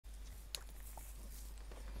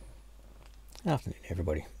Afternoon,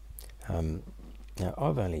 everybody. Now,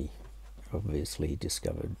 I've only obviously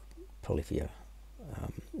discovered Polyphia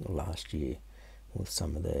last year with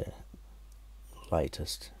some of their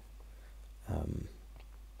latest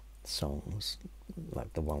songs,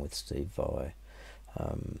 like the one with Steve Vai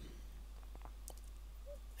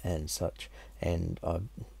and such. And I've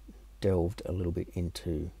delved a little bit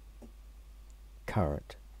into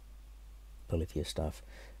current Polyphia stuff,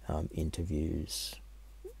 interviews,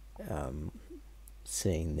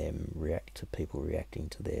 seeing them react to people reacting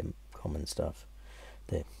to their common stuff,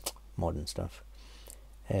 their modern stuff.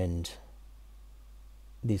 And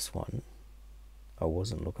this one, I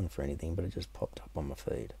wasn't looking for anything, but it just popped up on my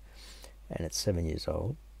feed. And it's 7 years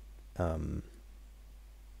old. I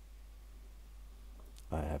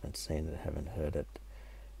haven't seen it, haven't heard it.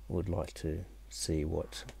 Would like to see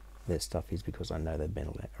what their stuff is, because I know they've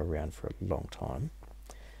been around for a long time,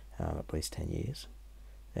 at least 10 years.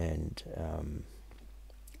 And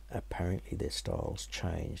apparently their styles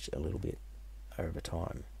changed a little bit over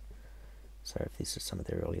time. So if this is some of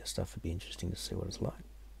their earlier stuff, it'd be interesting to see what it's like.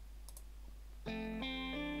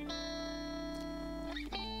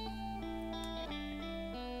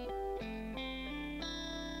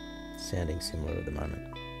 Sounding similar at the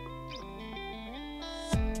moment.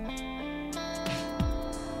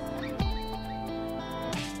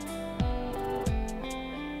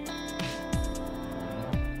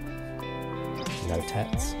 No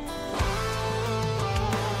tats.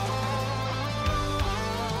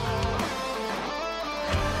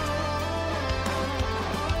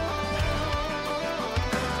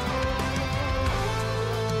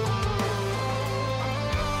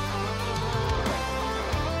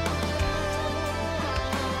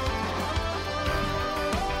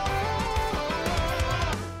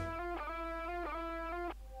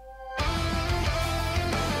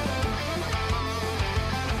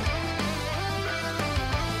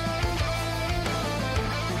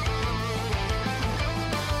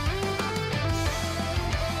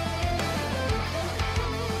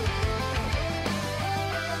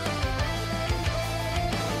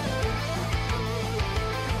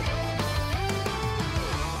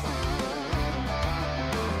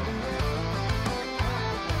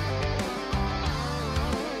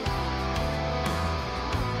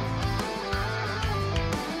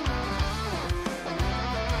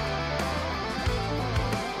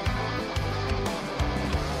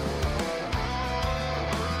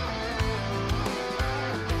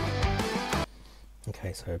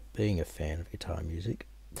 Okay, so being a fan of guitar music,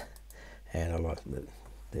 and I like that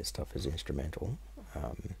their stuff is instrumental,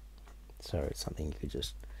 so it's something you could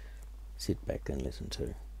just sit back and listen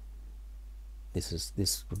to. This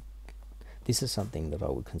is something that I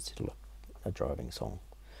would consider a driving song,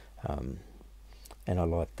 and I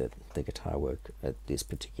like that the guitar work at this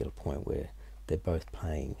particular point, where they're both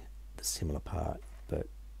playing the similar part, but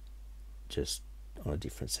just on a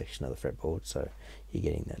different section of the fretboard, so you're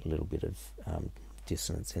getting that little bit of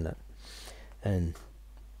dissonance in it, and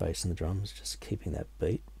bass and the drums just keeping that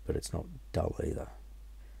beat, but it's not dull either.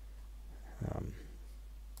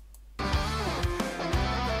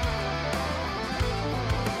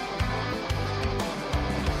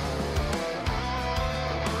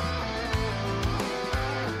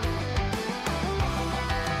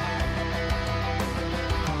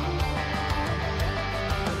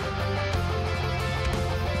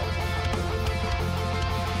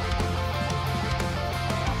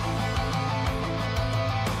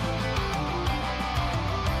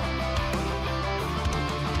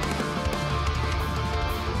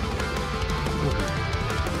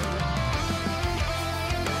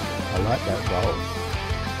 I like that roll.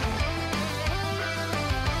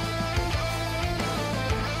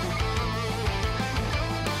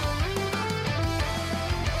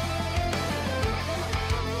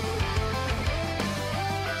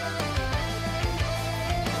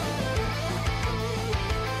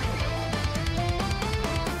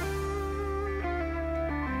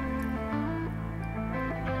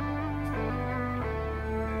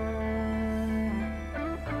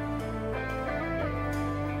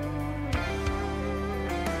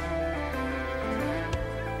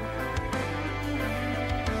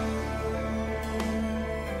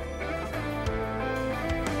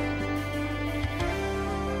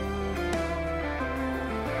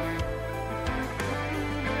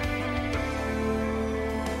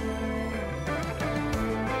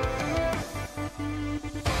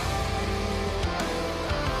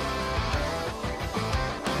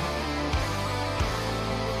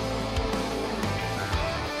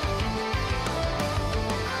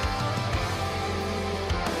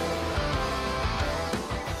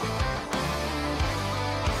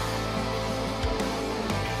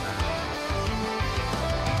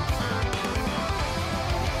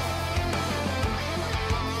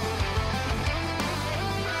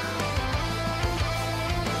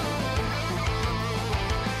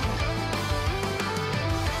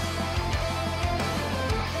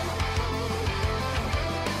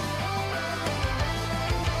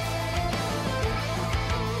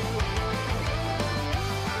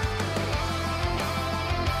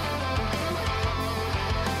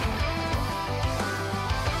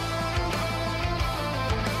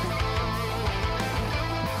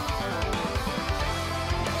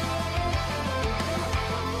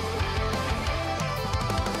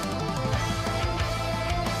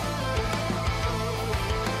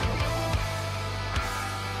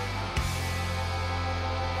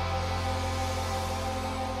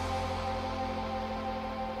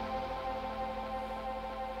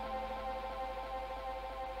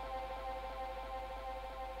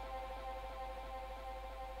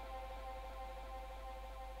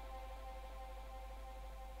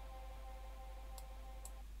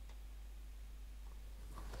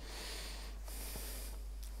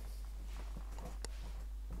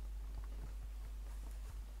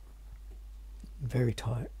 very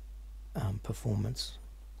tight performance,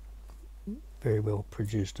 very well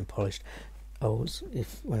produced and polished.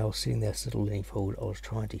 When I was sitting there sort of leaning forward, I was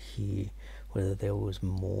trying to hear whether there was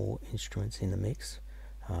more instruments in the mix,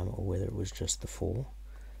 or whether it was just the four,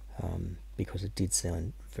 because it did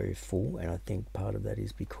sound very full, and I think part of that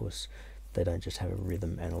is because they don't just have a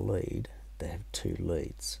rhythm and a lead, they have two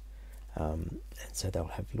leads, and so they'll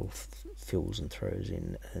have little fills and throws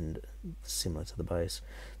in, and similar to the bass,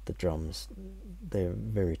 the drums, they're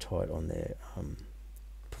very tight on their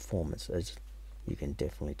performance, as you can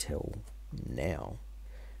definitely tell now.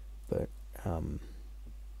 But I'm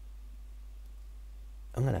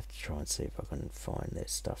gonna have to try and see if I can find their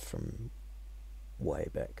stuff from way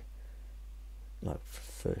back, like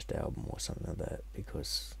first album or something like that,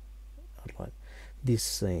 because I'd like, this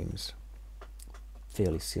seems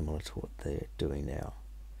fairly similar to what they're doing now,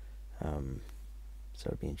 so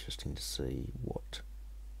it'd be interesting to see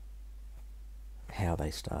how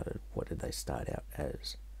they started, what did they start out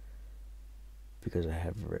as, because I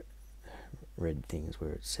have read things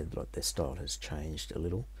where it said like their style has changed a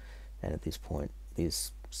little, and at this point,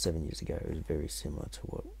 this 7 years ago, it was very similar to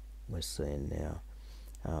what we're seeing now,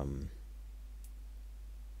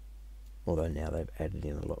 although now they've added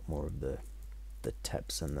in a lot more of the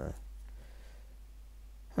taps and the,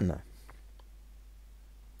 I don't know.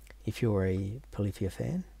 If you're a Polyphia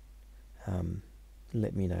fan,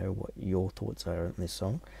 let me know what your thoughts are on this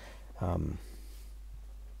song.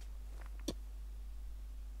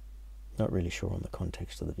 Not really sure on the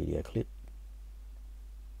context of the video clip.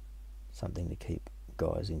 Something to keep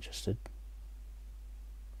guys interested.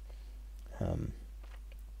 I don't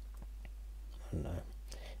know.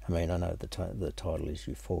 I mean, I know the title is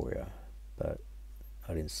Euphoria, but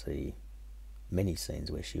I didn't see many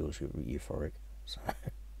scenes where she was euphoric. So,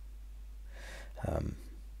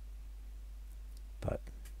 but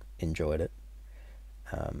enjoyed it.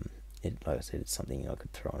 Like I said, it's something I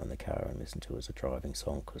could throw on in the car and listen to as a driving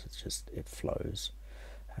song, because it's just, it flows.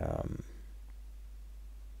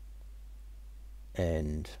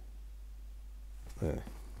 And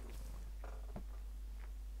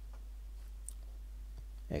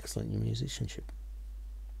excellent musicianship.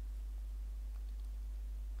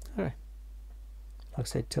 Alright, like I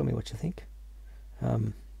said, tell me what you think.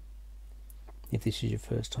 If this is your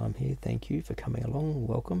first time here, thank you for coming along,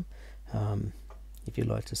 welcome. If you'd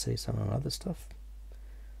like to see some of my other stuff,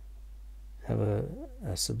 have a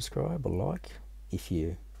subscribe, a like, if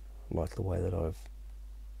you like the way that I've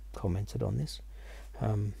commented on this,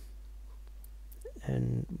 and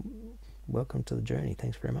welcome to the journey.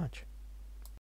 Thanks very much.